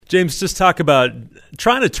James, just talk about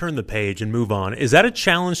trying to turn the page and move on. Is that a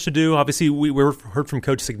challenge to do? Obviously, we heard from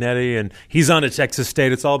Coach Cignetti, and he's on to Texas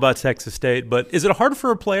State. It's all about Texas State. But is it hard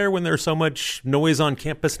for a player when there's so much noise on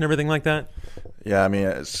campus and everything like that? Yeah, I mean,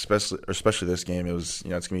 especially this game, it was,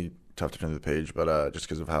 it's going to be tough to turn the page, but just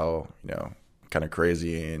because of how, kind of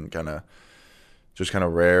crazy and kind of just kind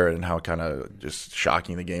of rare and how kind of just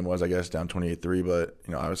shocking the game was, I guess, down 28-3.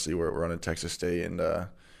 But, obviously we're on a Texas State and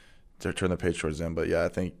to turn the page towards them. But, yeah, I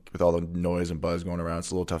think with all the noise and buzz going around, it's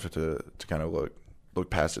a little tougher to kind of look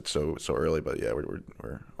past it so early. But, yeah,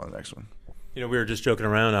 we're on the next one. We were just joking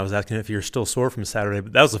around. I was asking if you're still sore from Saturday,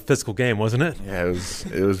 but that was a physical game, wasn't it? Yeah,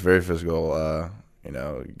 it was very physical.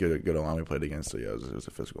 Good line we played against. So, yeah, it was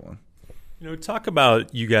a physical one. Talk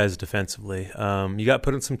about you guys defensively. You got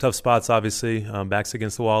put in some tough spots, obviously, backs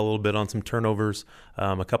against the wall a little bit on some turnovers,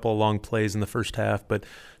 a couple of long plays in the first half. But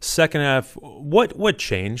second half, what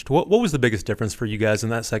changed? What was the biggest difference for you guys in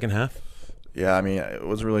that second half? Yeah, I mean, it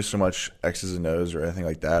wasn't really so much X's and O's or anything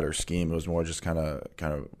like that or scheme. It was more just kind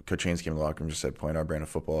of Coach Haynes came in the locker room and just said, playing our brand of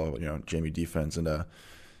football, Jamie defense. And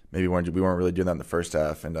maybe we weren't really doing that in the first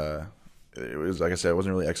half. And it was, like I said, it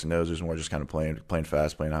wasn't really X and O's. It was more just kind of playing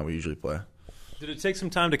fast, playing how we usually play. Did it take some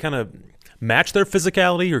time to kind of match their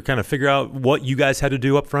physicality or kind of figure out what you guys had to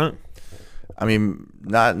do up front? I mean,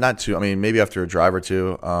 not too. I mean, maybe after a drive or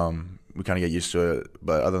two, we kind of get used to it.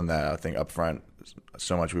 But other than that, I think up front,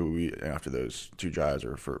 so much we after those two drives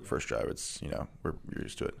or first drive, it's we're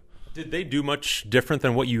used to it. Did they do much different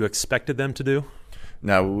than what you expected them to do?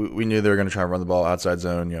 No, we knew they were going to try and run the ball outside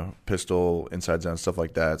zone, pistol, inside zone, stuff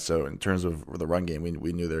like that. So in terms of the run game,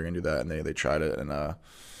 we knew they were going to do that, and they tried it. And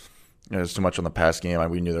there's too much on the pass game.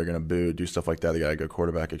 We knew they were going to do stuff like that. They got a good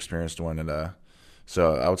quarterback, experienced one, and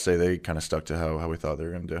so I would say they kind of stuck to how we thought they were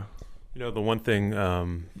going to do. The one thing,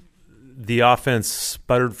 the offense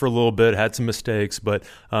sputtered for a little bit, had some mistakes, but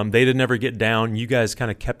they didn't ever get down. You guys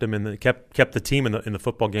kind of kept them kept the team in the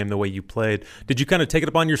football game the way you played. Did you kind of take it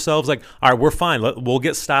upon yourselves, like, all right, we're fine, we'll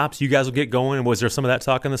get stops, you guys will get going? And was there some of that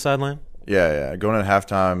talk on the sideline? Yeah. Going in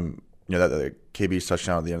halftime, that the KB's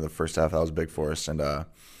touchdown at the end of the first half, that was big for us, and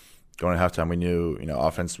going at halftime, we knew,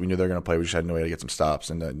 offense, we knew they were going to play. We just had no way to get some stops.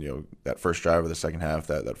 And then, that first drive of the second half,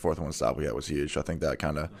 that fourth one stop we had was huge. So I think that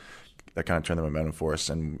kind of turned the momentum for us.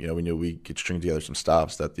 And, we knew we could string together some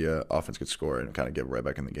stops that the offense could score and kind of get right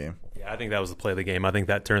back in the game. Yeah, I think that was the play of the game. I think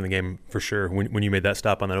that turned the game for sure when you made that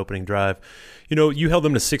stop on that opening drive. You held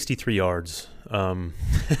them to 63 yards.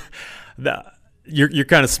 You're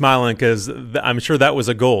kind of smiling because I'm sure that was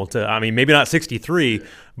a goal. Maybe not 63,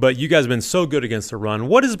 but you guys have been so good against the run.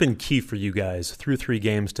 What has been key for you guys through 3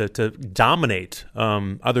 games to dominate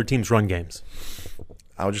other teams' run games?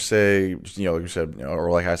 I would just say, like you said, or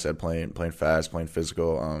like I said, playing fast, playing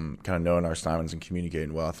physical, kind of knowing our assignments and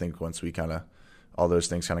communicating well. I think once we kind of all those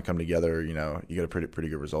things kind of come together, you get a pretty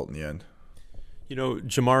good result in the end.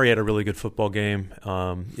 Jamari had a really good football game.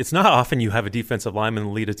 It's not often you have a defensive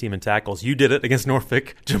lineman lead a team in tackles. You did it against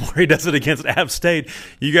Norfolk. Jamari does it against App State.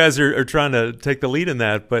 You guys are trying to take the lead in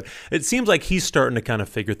that, but it seems like he's starting to kind of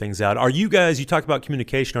figure things out. Are you guys, you talked about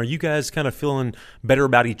communication, are you guys kind of feeling better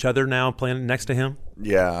about each other now playing next to him?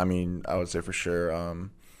 Yeah, I would say for sure.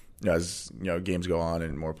 As games go on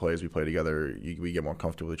and more plays we play together, we get more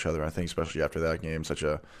comfortable with each other. I think especially after that game, such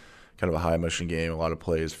a kind of a high emotion game, a lot of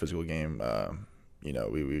plays, physical game.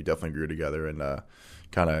 We definitely grew together and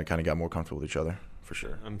kind of got more comfortable with each other for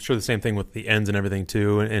sure. I'm sure the same thing with the ends and everything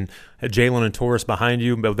too. And Jalen and Taurus behind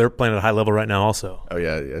you, but they're playing at a high level right now also. Oh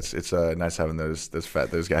yeah, it's nice having those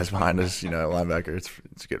guys behind us. Linebacker,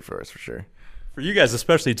 it's good for us for sure. For you guys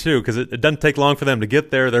especially too, because it doesn't take long for them to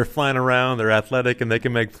get there. They're flying around, they're athletic, and they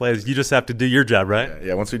can make plays. You just have to do your job, right?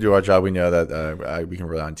 Yeah. Once we do our job, we know that we can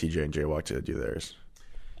rely on TJ and J-Walk to do theirs.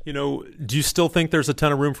 Do you still think there's a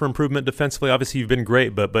ton of room for improvement defensively? Obviously, you've been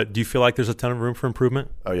great, but do you feel like there's a ton of room for improvement?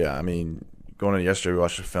 Oh, yeah. Going into yesterday, we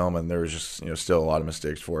watched the film, and there was just still a lot of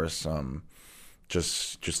mistakes for us.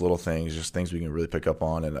 Just little things, just things we can really pick up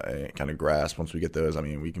on and kind of grasp. Once we get those,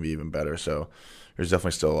 we can be even better. So there's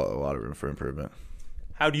definitely still a lot of room for improvement.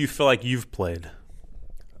 How do you feel like you've played?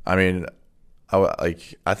 I think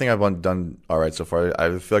I've done all right so far.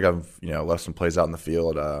 I feel like I've left some plays out in the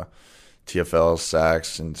field. TFL,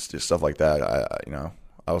 sacks, and stuff like that.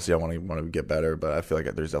 Obviously I want to get better, but I feel like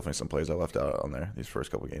there's definitely some plays I left out on there these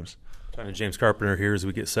first couple of games. Talking to James Carpenter here as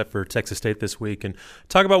we get set for Texas State this week, and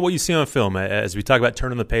talk about what you see on film. As we talk about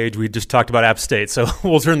turning the page, we just talked about App State, so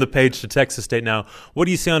we'll turn the page to Texas State now. What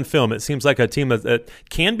do you see on film? It seems like a team that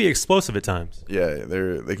can be explosive at times. Yeah,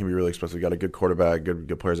 they can be really explosive. They got a good quarterback,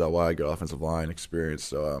 good players out wide, good offensive line, experience.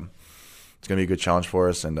 So it's going to be a good challenge for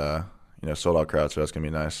us, and sold out crowd, so that's going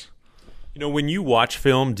to be nice. When you watch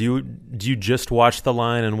film, do you just watch the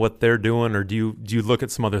line and what they're doing, or do you look at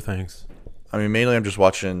some other things? I mean, mainly I'm just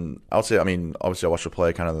watching. I would say, I mean, obviously I watch the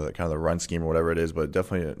play, kind of the run scheme or whatever it is, but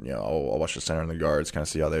definitely, I'll watch the center and the guards, kind of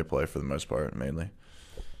see how they play for the most part, mainly.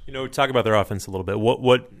 Talk about their offense a little bit.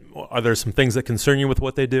 What are there some things that concern you with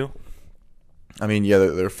what they do? I mean, yeah,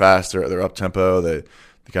 they're fast. They're up tempo. They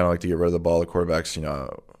kind of like to get rid of the ball. The quarterback's,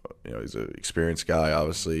 he's an experienced guy.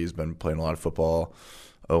 Obviously, he's been playing a lot of football.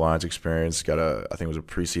 O-line's experience. I think it was a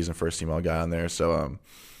preseason first team all guy on there. So,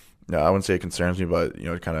 no, I wouldn't say it concerns me, but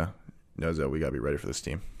it kind of knows that we got to be ready for this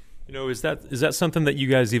team. Is that something that you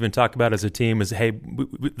guys even talk about as a team? Is, hey,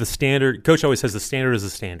 the standard? Coach always says the standard is the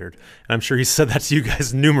standard. And I'm sure he said that to you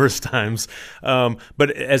guys numerous times.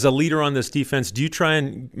 But as a leader on this defense, do you try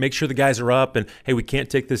and make sure the guys are up and, hey, we can't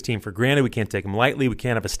take this team for granted. We can't take them lightly. We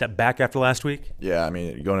can't have a step back after last week? Yeah, I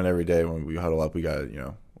mean, going in every day when we huddle up, we got,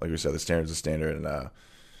 like we said, the standard is the standard. And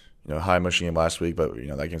high mushing game last week, but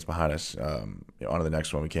that game's behind us. On to the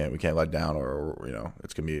next one. We can't let down, or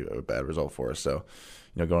it's gonna be a bad result for us. So,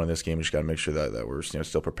 going in this game, we just got to make sure that we're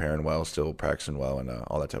still preparing well, still practicing well, and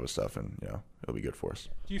all that type of stuff, and it'll be good for us.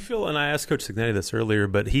 Do you feel? And I asked Coach Cignetti this earlier,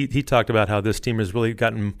 but he talked about how this team has really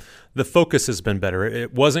gotten the focus has been better.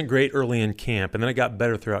 It wasn't great early in camp, and then it got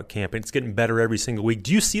better throughout camp, and it's getting better every single week.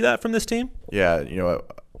 Do you see that from this team? Yeah,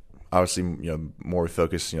 obviously, more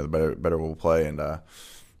focus, the better we'll play, and.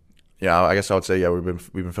 Yeah, I guess I would say we've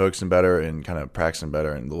been focusing better and kind of practicing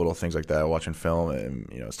better and the little things like that, watching film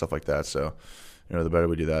and stuff like that. So, the better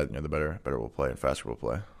we do that, the better we'll play and faster we'll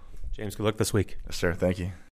play. James, good luck this week. Yes, sir. Thank you.